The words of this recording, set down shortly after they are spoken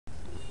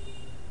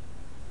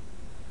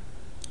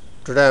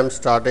Today I am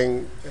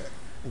starting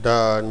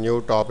the new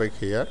topic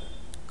here,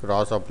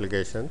 cross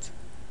applications.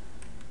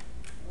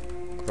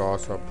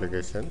 Cross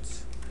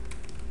applications.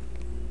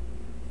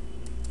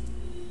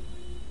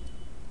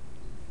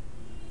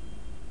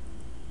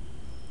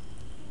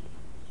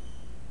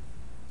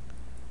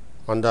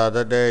 On the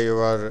other day you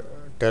were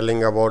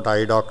telling about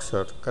Idoc,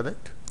 sir,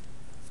 correct?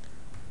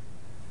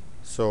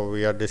 So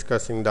we are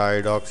discussing the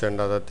Idocs and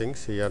other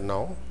things here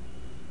now.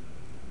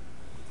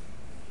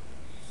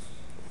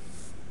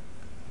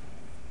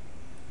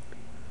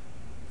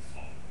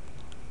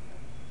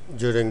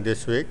 During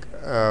this week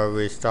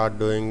we start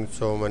doing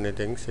so many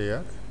things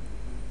here.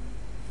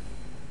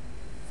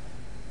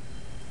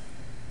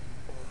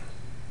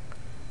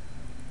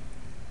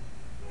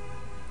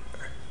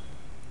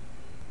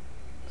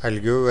 I'll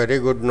give very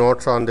good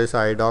notes on this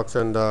Idocs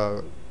and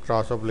the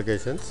cross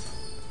applications.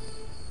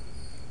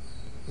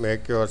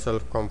 Make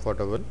yourself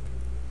comfortable.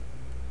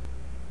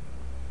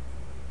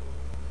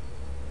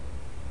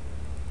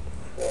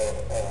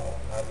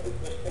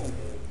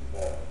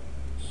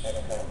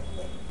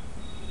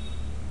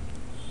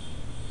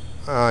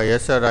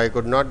 Yes, sir. I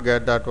could not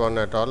get that one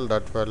at all.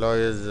 That fellow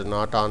is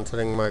not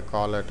answering my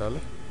call at all.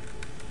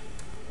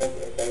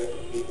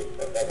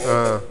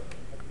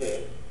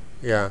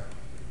 Yeah.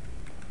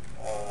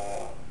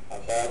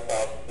 ABAP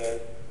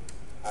after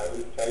I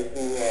will try to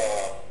go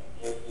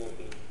through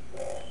these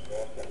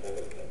notes and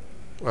everything.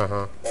 But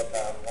I'm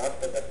not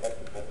that much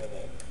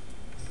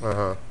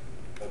familiar.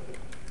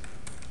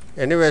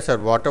 Anyway, sir,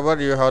 whatever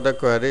you have the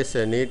queries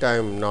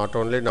anytime, not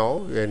only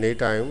now,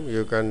 anytime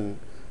you can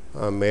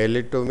mail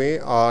it to me,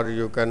 or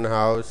you can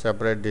have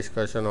separate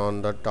discussion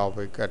on the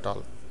topic at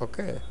all.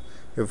 Okay.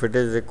 If it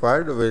is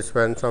required, we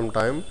spend some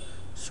time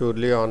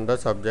surely on the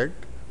subject.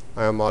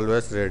 I am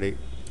always ready.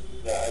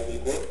 Yeah, I will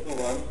go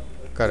through one.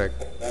 Correct.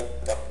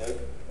 That subject,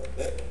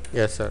 okay?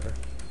 Yes, sir. And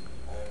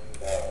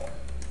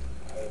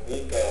I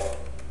need 1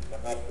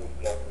 or 2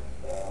 classes.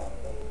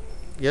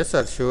 Yes,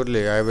 sir.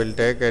 Surely, I will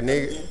take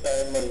any. This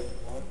time I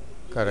want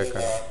Correct.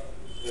 prepare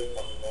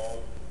some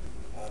notes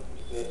and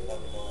prepare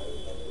some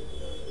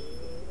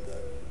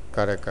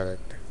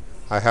Correct.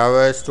 I have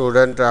a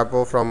student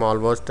rapport from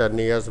almost 10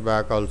 years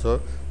back also.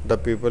 The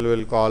people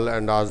will call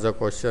and ask the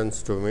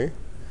questions to me.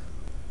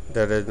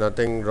 There is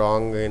nothing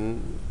wrong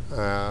in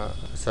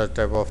such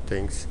type of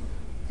things.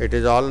 It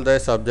is all the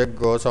subject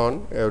goes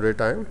on every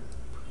time.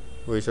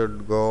 We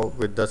should go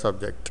with the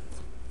subject.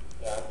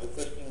 Yeah, I'm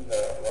requesting 1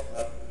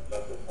 or 2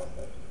 classes on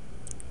that.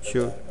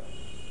 Sure.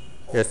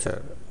 Yes,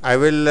 sir. I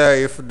will,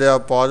 if they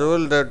are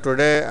possible, that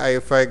today,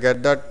 if I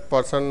get that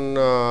person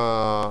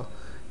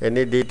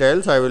any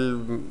details, I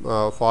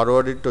will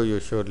forward it to you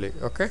surely.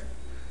 Okay.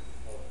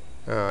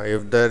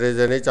 If there is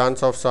any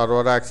chance of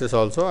server access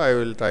also, I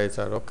will try,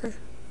 sir. Okay.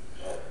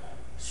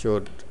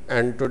 Sure.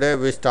 And today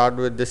we start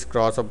with this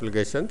cross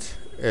applications,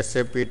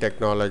 SAP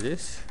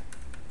technologies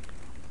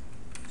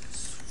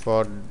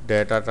for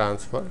data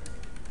transfer.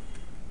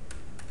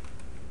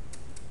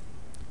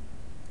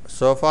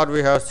 So far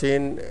we have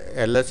seen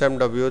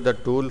LSMW, the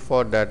tool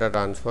for data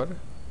transfer.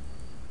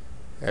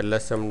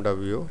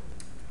 LSMW,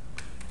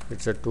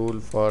 it's a tool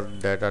for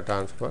data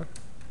transfer.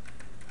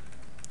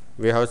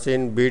 We have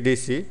seen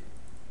BDC,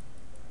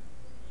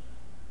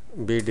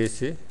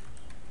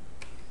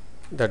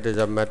 that is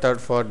a method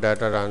for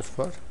data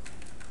transfer.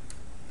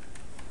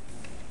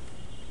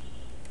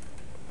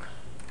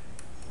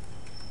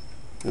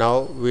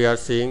 Now we are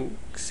seeing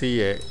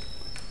CA,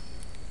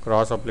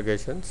 cross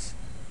applications.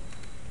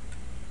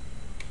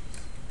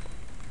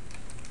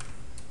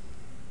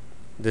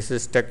 This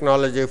is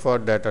technology for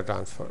data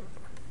transfer.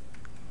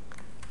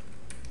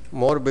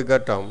 More bigger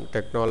term,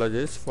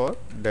 technologies for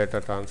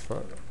data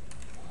transfer.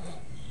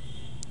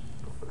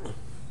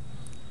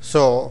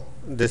 So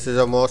this is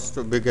the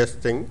most biggest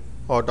thing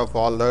out of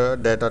all the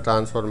data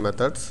transfer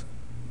methods.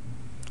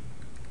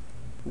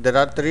 There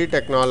are 3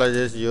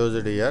 technologies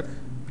used here: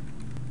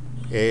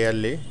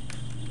 ALE,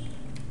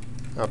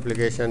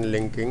 application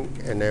linking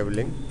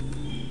enabling;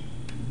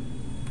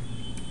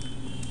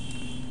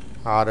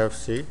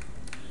 RFC,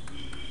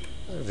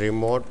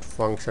 remote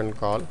function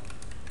call;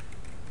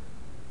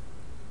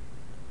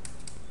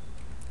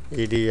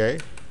 EDI,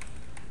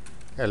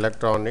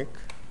 electronic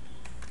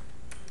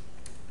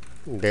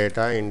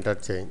data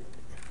interchange.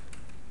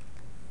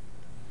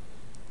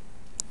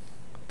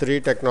 3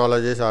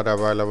 technologies are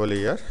available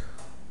here,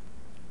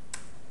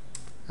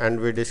 and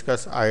we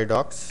discuss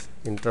Idocs,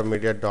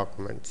 intermediate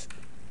documents.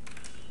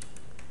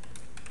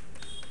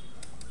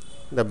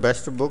 The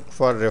best book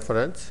for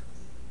reference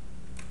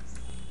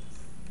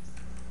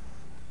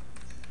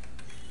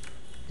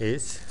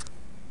is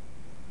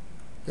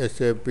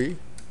SAP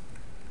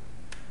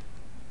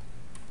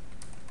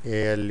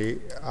ALE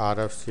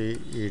RFC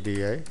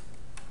EDI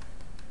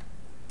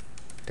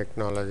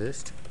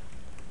technologist,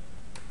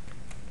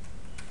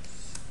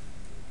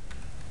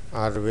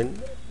 Arvind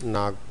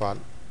Nagpal.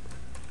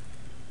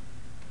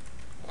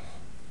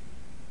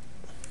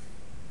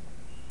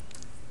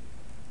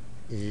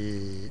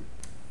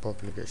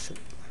 Publication.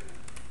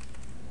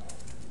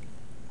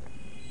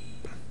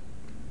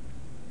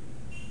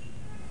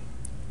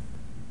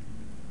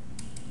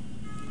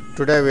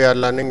 Today we are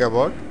learning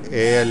about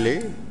ALE.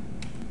 You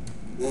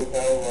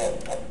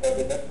have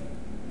uploaded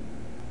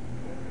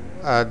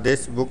it?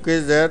 This book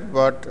is there,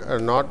 but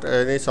not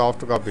any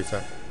soft copy,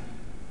 sir.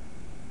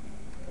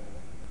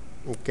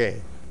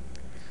 Okay.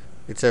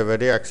 It's a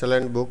very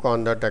excellent book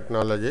on the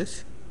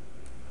technologies.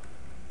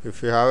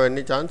 If you have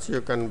any chance,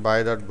 you can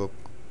buy that book.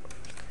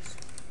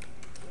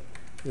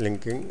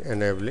 Linking,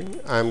 enabling.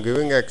 I am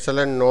giving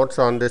excellent notes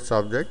on this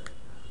subject.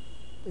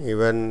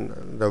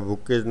 Even the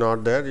book is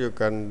not there, you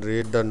can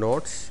read the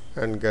notes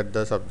and get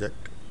the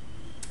subject.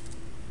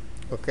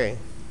 Okay.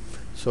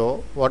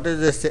 So, what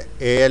is this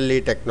ALE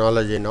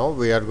technology now?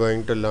 We are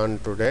going to learn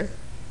today,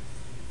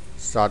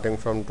 starting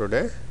from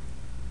today.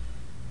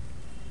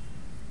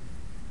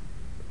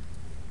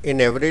 In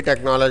every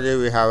technology,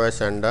 we have a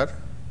sender,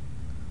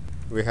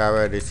 we have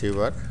a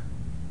receiver.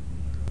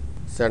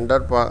 Sender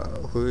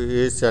who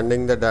is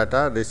sending the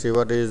data,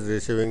 receiver is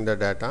receiving the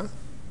data.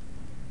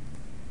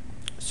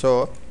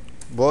 So,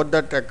 both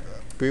the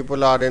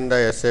people are in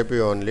the SAP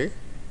only.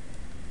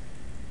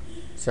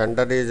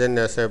 Sender is in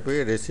SAP,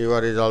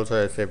 receiver is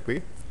also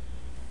SAP,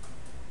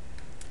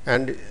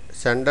 and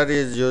sender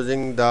is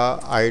using the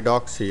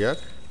Idocs here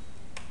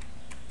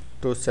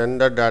to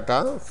send the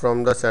data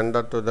from the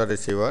sender to the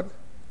receiver.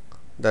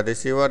 The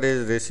receiver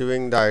is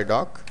receiving the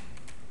Idoc.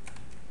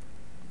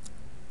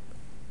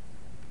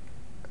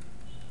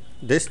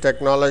 This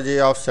technology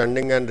of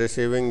sending and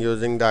receiving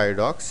using the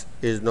Idocs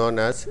is known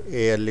as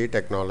ALE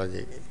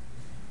technology.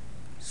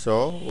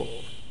 So,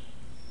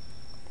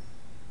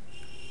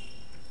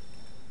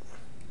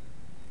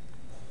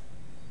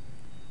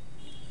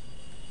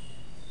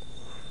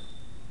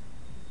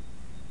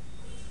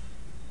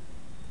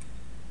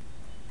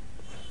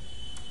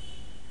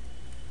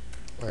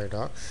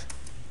 Idocs,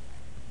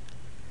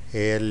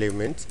 ALE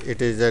means it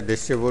is a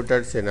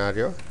distributed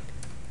scenario.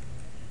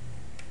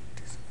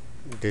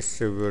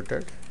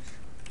 Distributed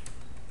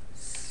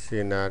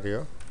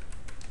scenario.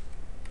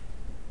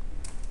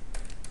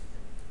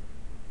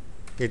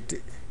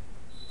 It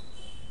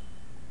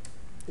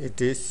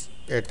is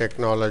a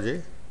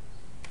technology,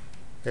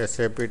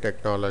 SAP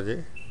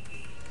technology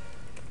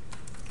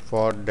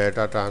for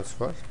data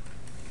transfer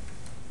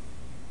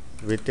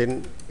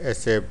within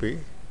SAP,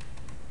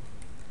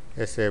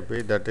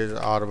 that is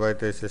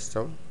RFC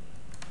system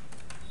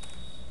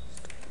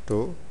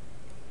to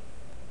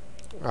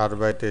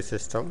RFC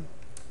system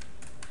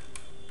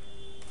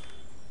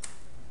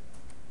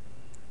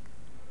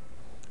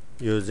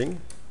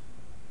using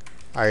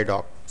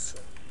Idocs,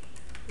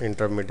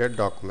 intermediate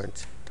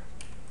documents.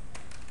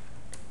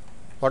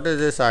 What is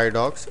this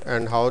Idocs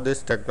and how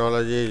this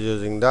technology is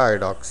using the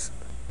Idocs?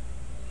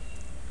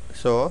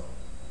 So,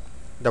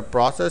 the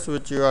process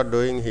which you are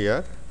doing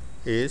here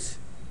is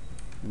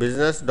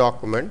business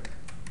document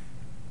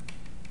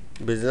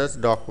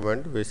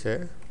we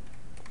say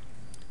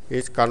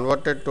is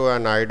converted to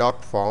an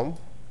Idoc form.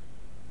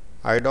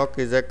 Idoc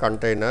is a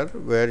container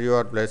where you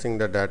are placing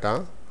the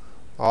data.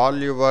 All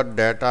your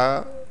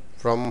data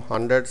from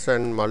hundreds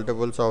and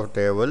multiples of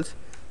tables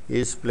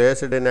is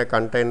placed in a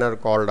container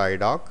called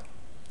Idoc,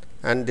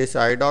 and this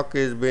Idoc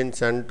is being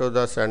sent to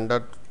the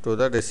sender to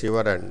the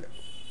receiver end.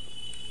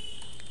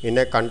 In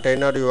a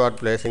container you are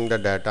placing the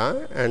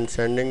data and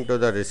sending to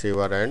the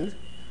receiver end.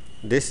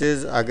 This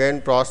is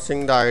again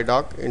processing the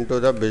Idoc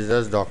into the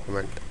business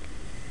document.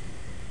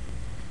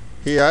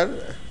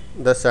 Here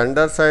the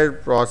sender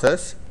side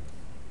process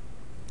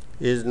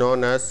is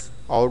known as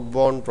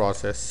outbound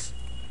process,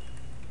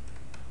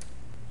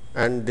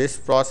 and this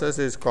process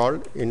is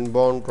called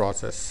inbound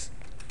process.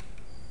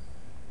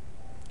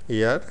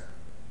 Here,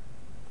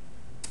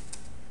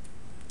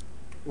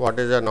 what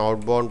is an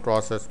outbound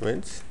process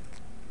means?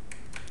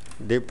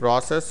 The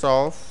process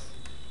of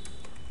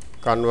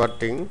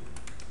converting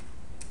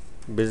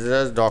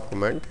business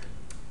document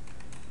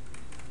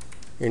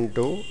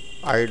into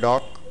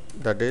Idoc,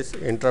 that is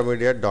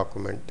intermediate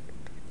document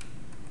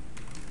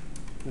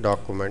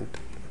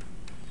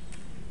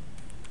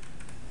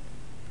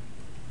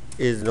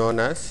is known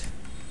as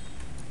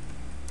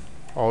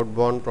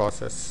outbound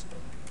process.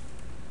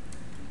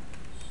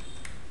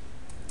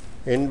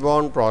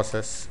 Inbound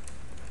process,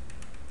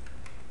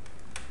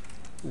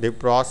 the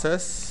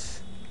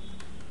process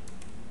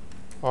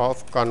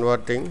of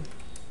converting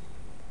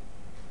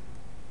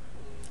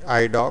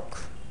Idoc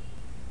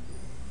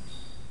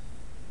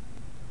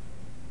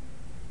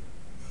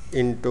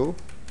into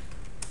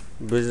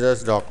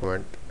business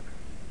document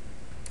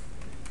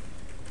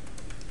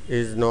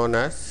is known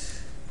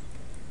as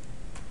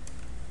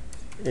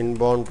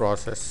inbound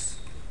process.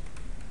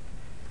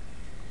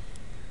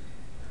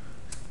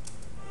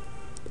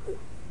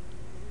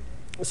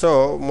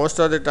 So, most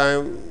of the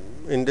time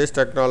in this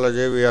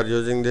technology we are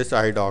using this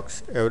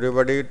Idocs.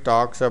 Everybody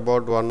talks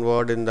about one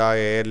word in the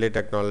ALE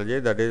technology,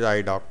 that is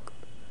Idoc.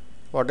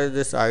 What is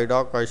this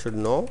Idoc? I should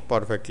know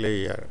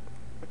perfectly here.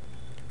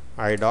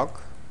 Idoc,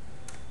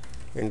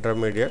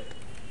 intermediate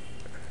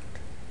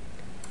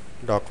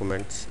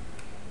documents.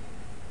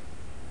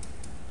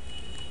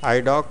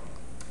 Idoc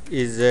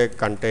is a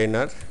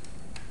container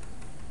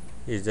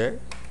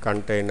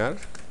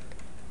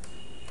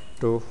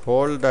to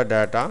hold the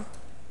data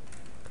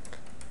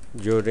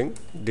during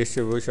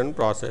distribution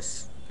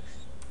process.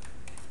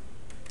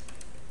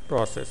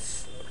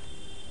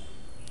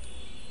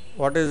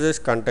 What is this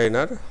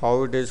container?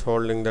 How it is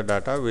holding the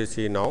data? We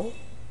see now.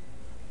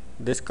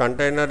 This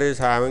container is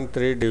having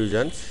three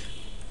divisions: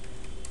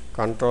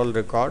 control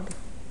record,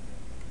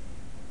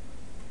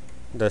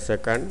 the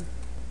second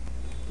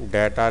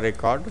data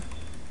record,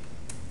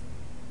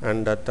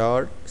 and the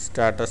third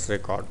status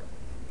record.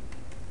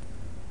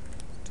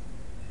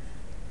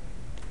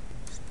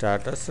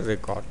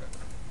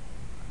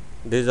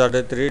 These are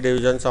the three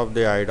divisions of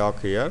the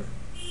Idoc here.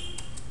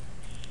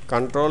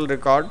 Control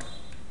record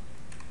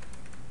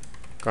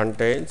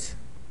contains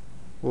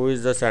who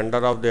is the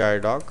sender of the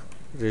Idoc,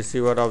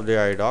 receiver of the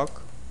Idoc,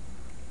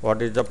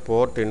 what is the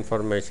port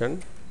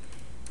information,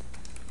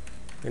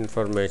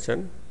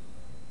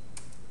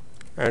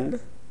 and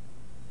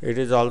it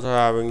is also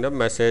having the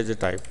message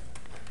type.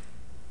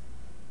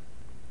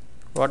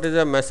 What is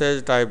a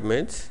message type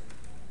means?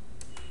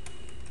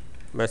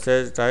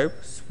 Message type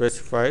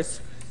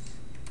specifies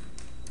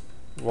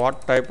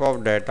what type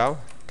of data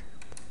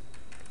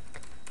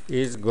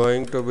is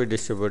going to be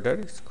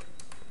distributed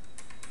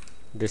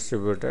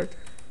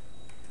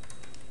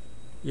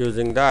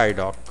using the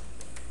Idoc.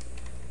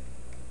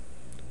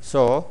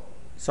 So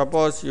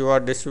suppose you are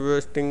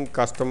distributing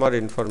customer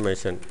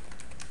information.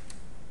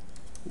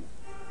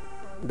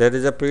 There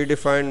is a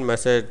predefined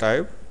message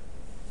type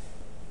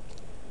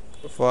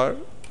for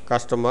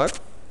customer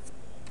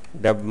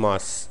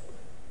debmas.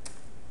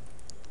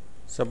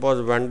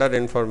 Suppose vendor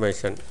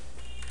information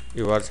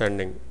you are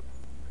sending,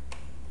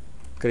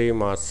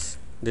 cremas.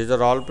 These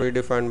are all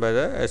predefined by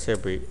the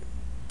SAP.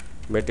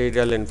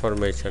 Material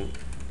information,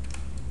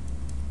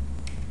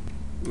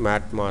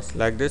 matmas.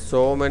 Like this,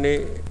 so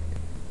many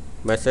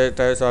message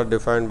types are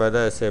defined by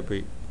the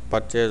SAP.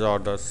 Purchase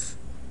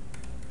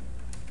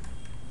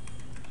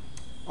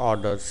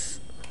orders.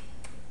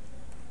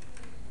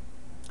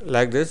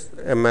 Like this,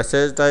 a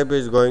message type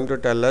is going to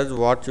tell us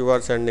what you are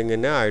sending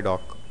in a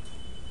Idoc.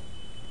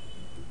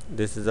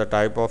 This is a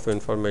type of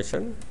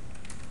information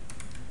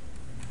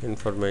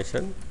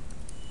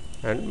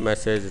and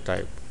message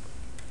type.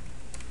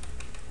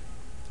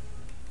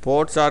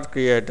 Ports are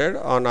created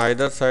on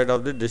either side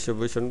of the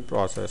distribution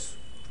process.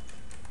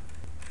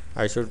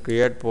 I should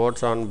create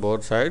ports on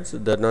both sides,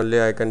 then only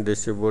I can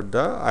distribute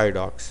the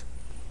Idocs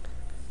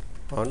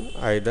on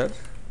either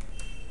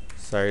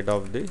side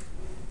of the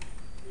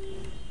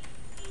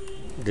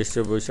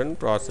distribution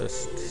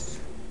process.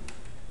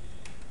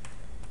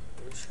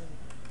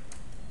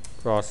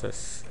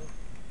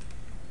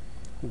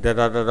 There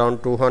are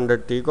around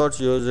 200 T codes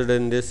used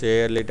in this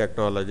ALE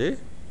technology.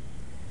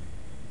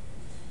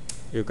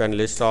 You can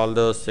list all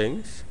those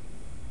things.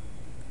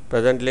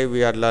 Presently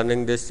we are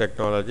learning this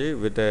technology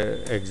with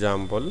an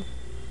example.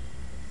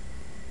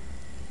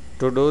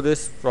 To do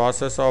this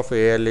process of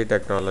ALE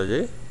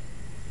technology,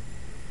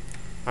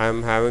 I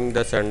am having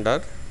the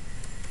sender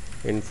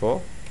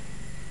information,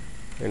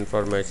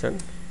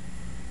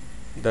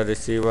 the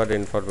receiver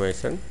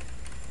information.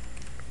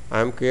 I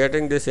am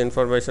creating this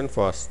information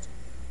first.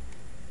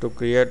 To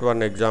create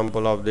one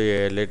example of the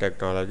ALE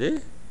technology,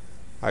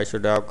 I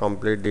should have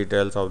complete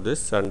details of this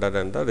sender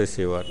and the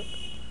receiver.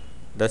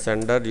 The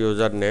sender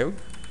username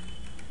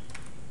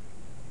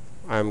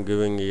I am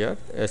giving here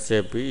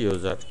SAP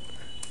user,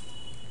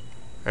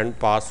 and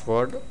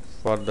password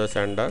for the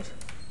sender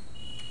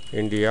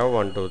India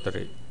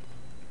 123,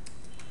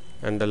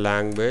 and the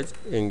language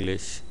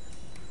English.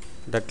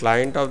 The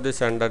client of the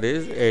sender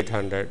is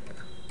 800.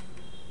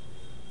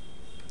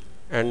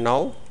 And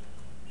now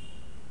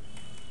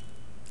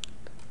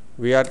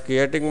we are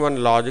creating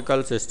one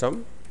logical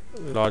system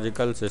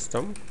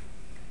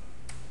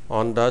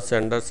on the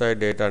sender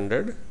side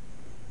 800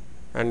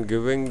 and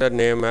giving the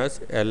name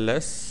as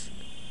LS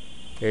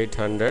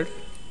 800.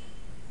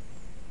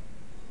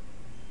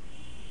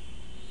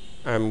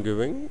 I am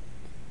giving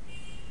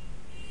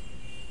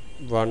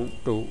 1,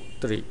 2,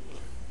 3,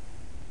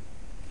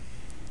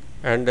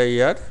 and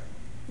here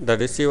the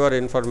receiver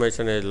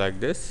information is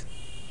like this.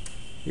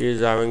 He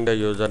is having the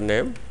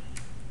username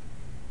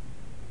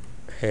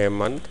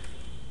Hemant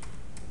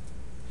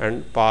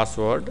and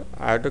password.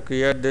 I have to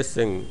create this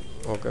thing.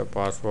 Okay,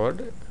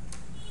 password,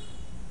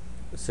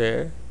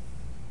 say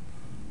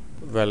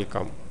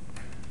welcome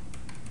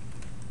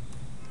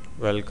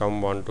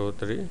 1, 2,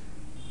 3,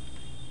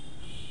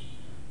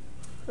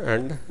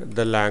 and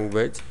the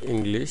language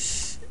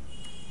English.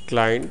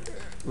 Client,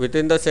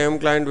 within the same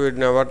client we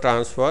never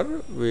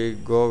transfer, we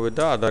go with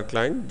the other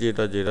client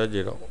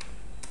 000.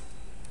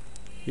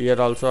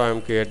 Here also I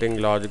am creating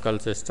logical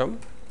system.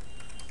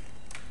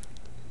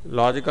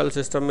 Logical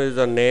system is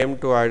the name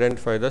to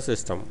identify the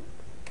system.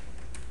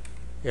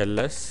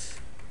 LS,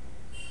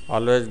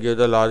 always give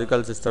the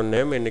logical system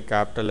name in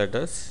capital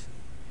letters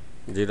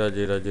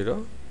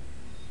 000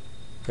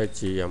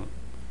 HEM.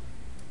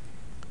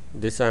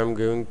 This I am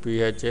giving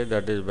PHA,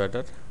 that is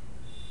better,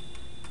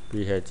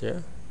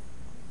 PHA.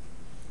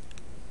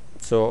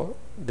 So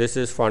this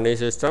is funny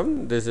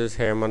system, this is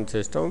Hemant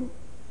system.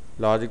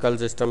 Logical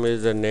system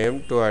is the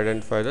name to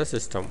identify the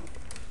system.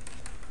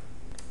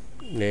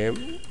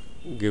 Name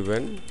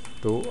given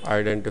to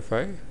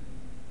identify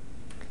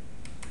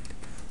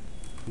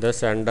the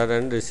sender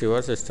and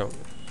receiver system.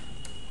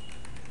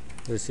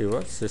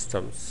 Receiver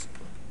systems.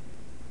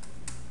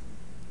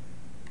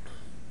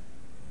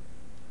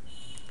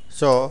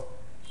 So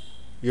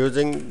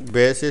using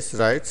basis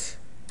rights,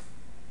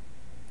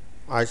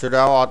 I should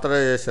have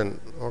authorization,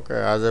 okay,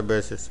 as a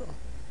basis.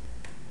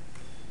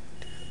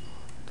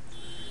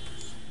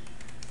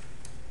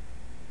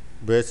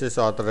 Basis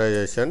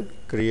authorization,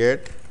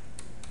 create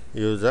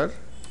user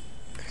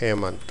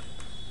Hemant.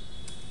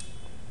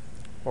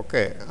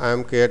 Okay, I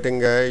am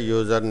creating a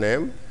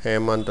username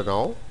Hemant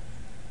now.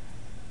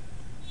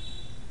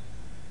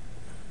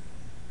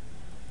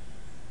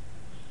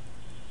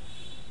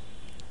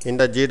 In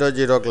the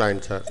 00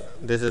 client, sir.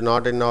 This is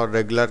not in our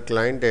regular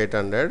client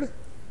 800.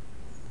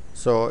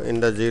 So in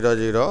the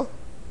 00,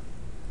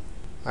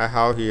 I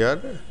have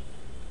here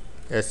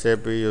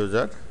SAP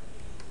user,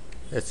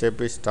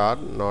 SAP star,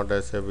 not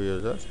SAP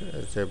user,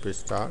 SAP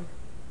star,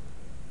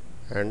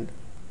 and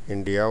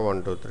India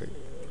 123.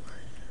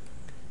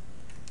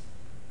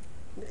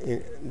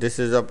 This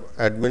is a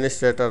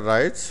administrator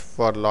rights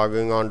for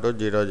logging on to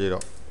 00.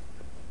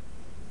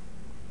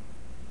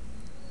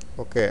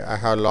 Okay, I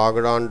have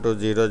logged on to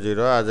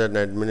 00 as an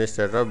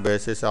administrator,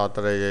 basis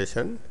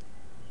authorization,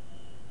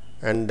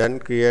 and then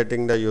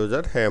creating the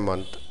user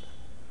Hemant.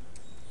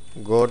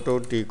 Go to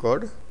T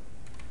code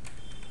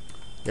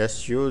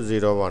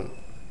SU01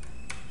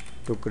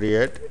 to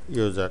create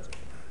user.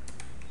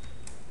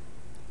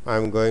 I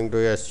am going to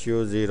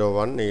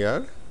SU01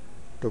 here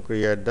to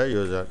create the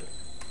user.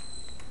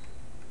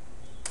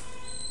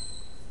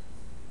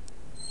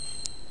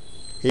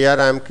 Here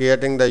I am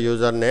creating the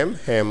username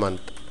Hemant.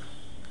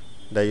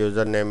 The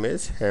username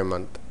is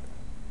Hemant.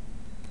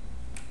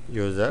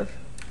 User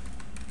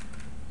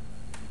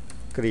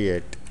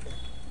create.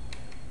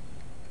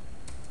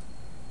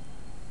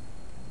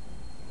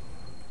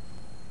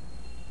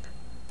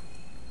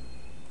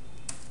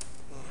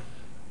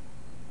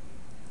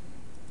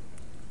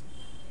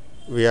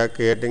 We are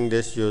creating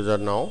this user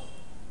now.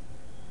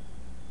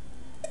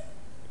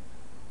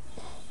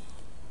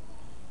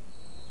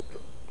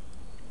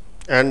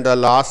 And the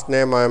last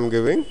name I am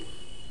giving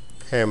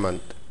Hemant.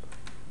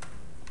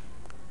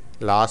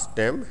 Last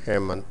name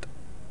Hemant.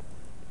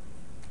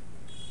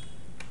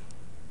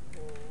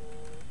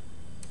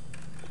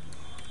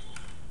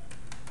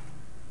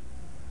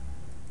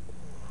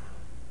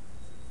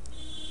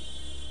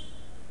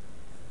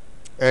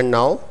 And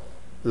now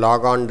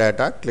log on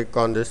data, click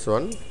on this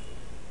one.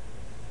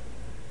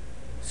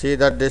 See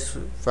that this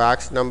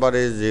fax number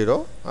is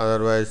 0,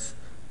 otherwise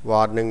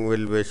warning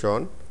will be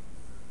shown.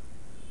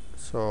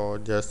 So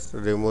just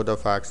remove the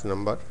fax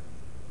number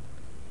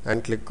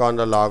and click on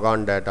the log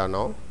on data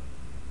now.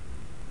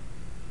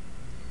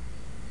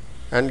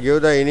 And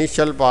give the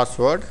initial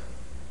password.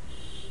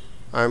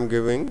 I am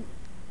giving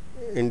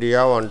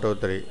India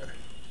 123.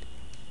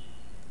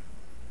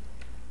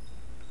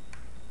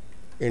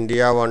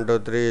 India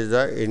 123 is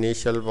the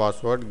initial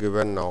password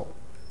given now.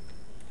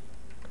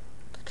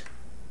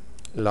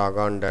 Log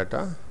on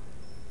data.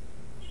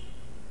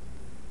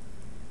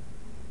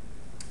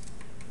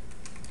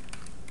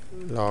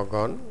 Log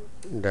on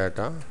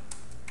data.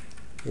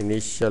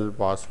 Initial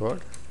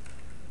password.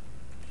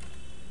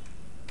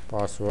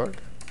 Password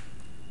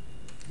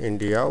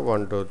India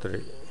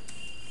 123.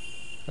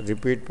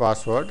 Repeat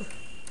password.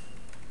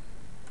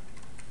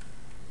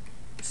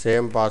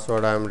 Same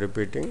password I am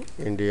repeating,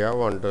 India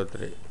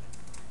 123.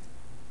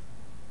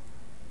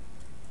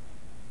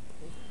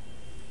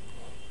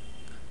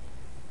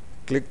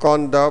 Click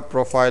on the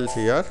profiles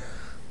here.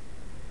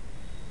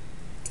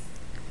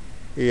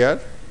 Here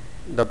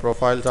the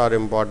profiles are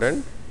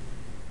important.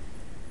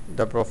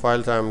 The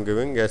profiles I am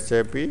giving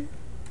SAP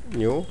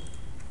new,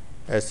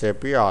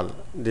 SAP all.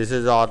 This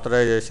is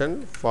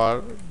authorization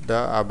for the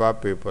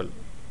ABAP people.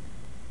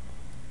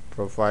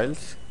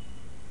 Profiles.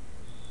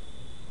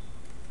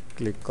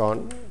 Click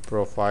on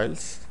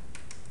profiles.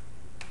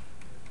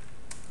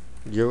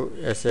 Give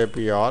SAP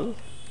all,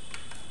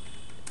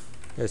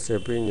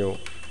 SAP new.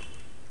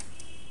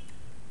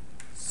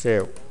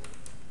 Save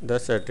the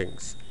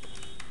settings.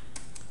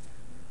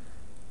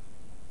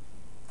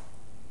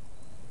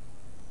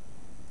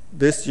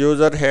 This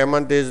user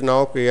Hemant is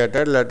now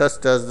created. Let us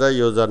test the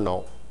user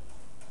now.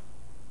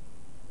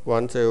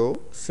 Once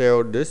you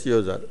saved this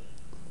user.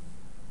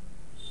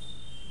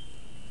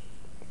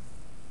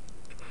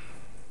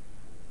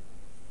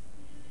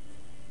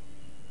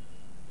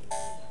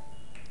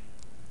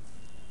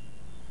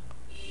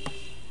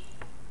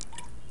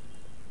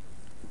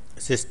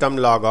 System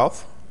log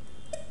off.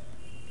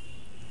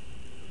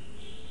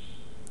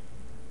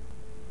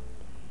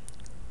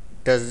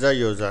 Test the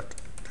user.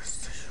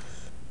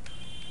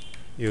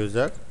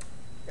 User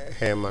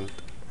Hemant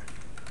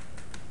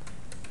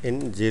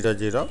in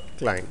 00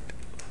 client.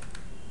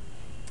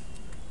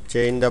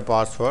 Change the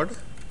password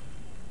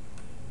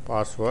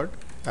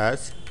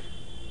as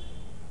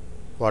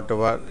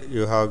whatever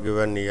you have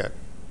given here.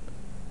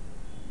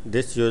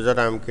 this user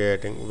I am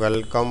creating,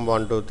 welcome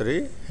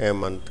 123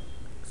 Hemant.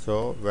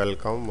 So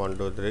welcome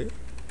 123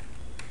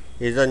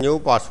 is a new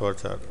password,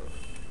 sir.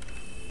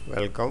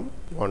 Welcome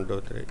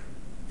 123.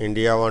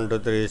 India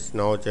 123 is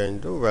now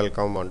changed to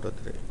welcome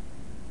 123.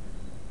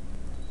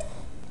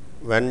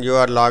 When you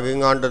are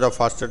logging on to the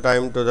first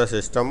time to the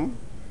system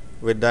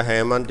with the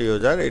Hemant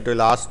user, it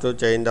will ask to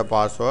change the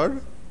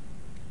password.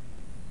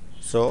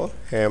 So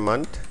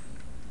Hemant,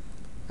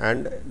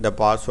 and the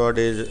password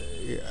is,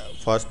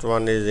 first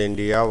one is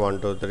India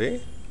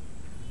 123,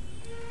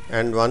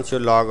 and once you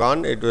log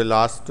on it will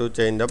ask to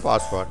change the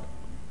password.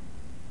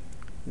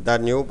 The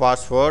new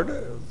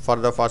password, for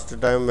the first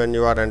time when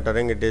you are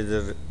entering, it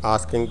is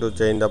asking to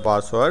change the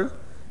password.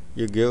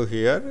 You give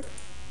here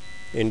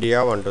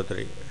India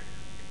 123.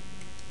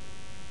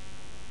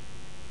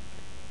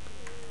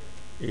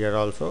 Here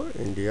also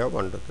India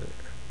 123.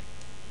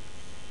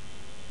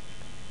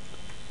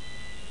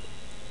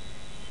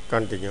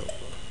 Continue.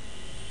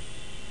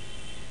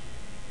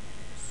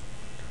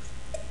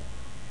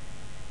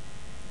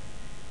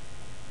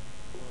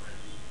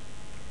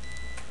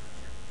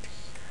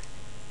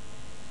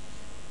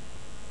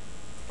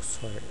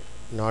 Sorry,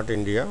 not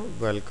India,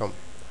 welcome.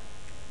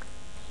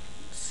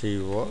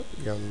 COME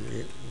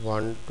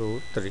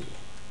 123.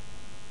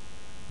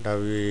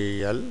 WELCOME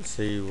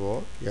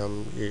 123. WELCOME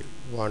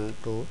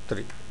 123.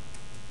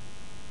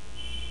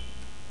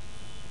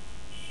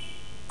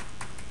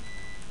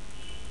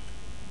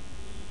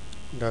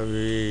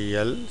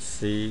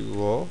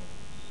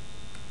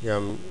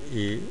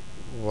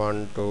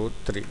 WELCOME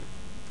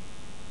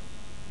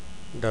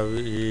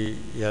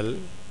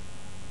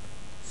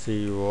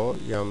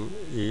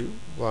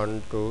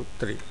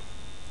 123.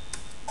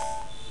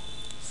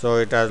 So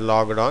it has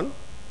logged on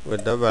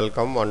with the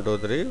welcome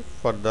 123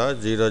 for the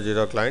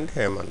 00 client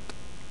Hemant.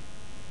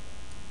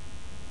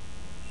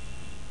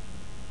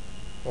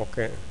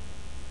 Okay.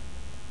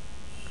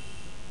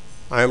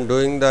 I am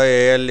doing the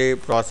ALE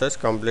process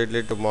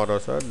completely tomorrow,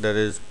 sir. There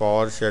is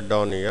power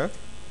shutdown here.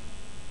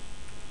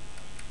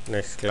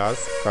 Next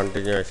class,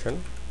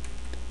 continuation.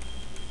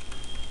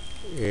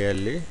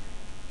 ALE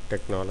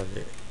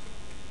technology.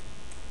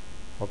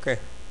 Okay.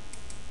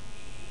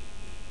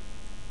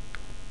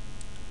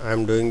 I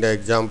am doing the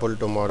example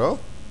tomorrow.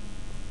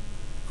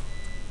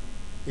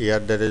 Here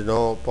there is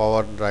no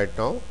power right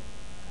now.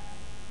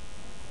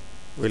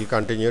 We'll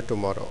continue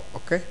tomorrow.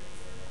 Okay.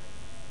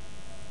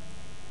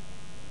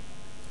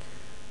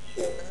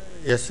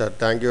 Yes, sir.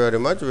 Thank you very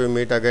much. We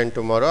meet again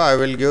tomorrow. I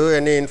will give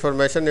any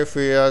information if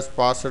he has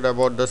passed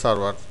about the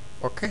server.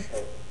 Okay.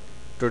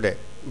 Today.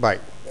 Bye.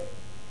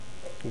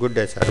 Good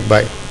day, sir.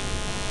 Bye.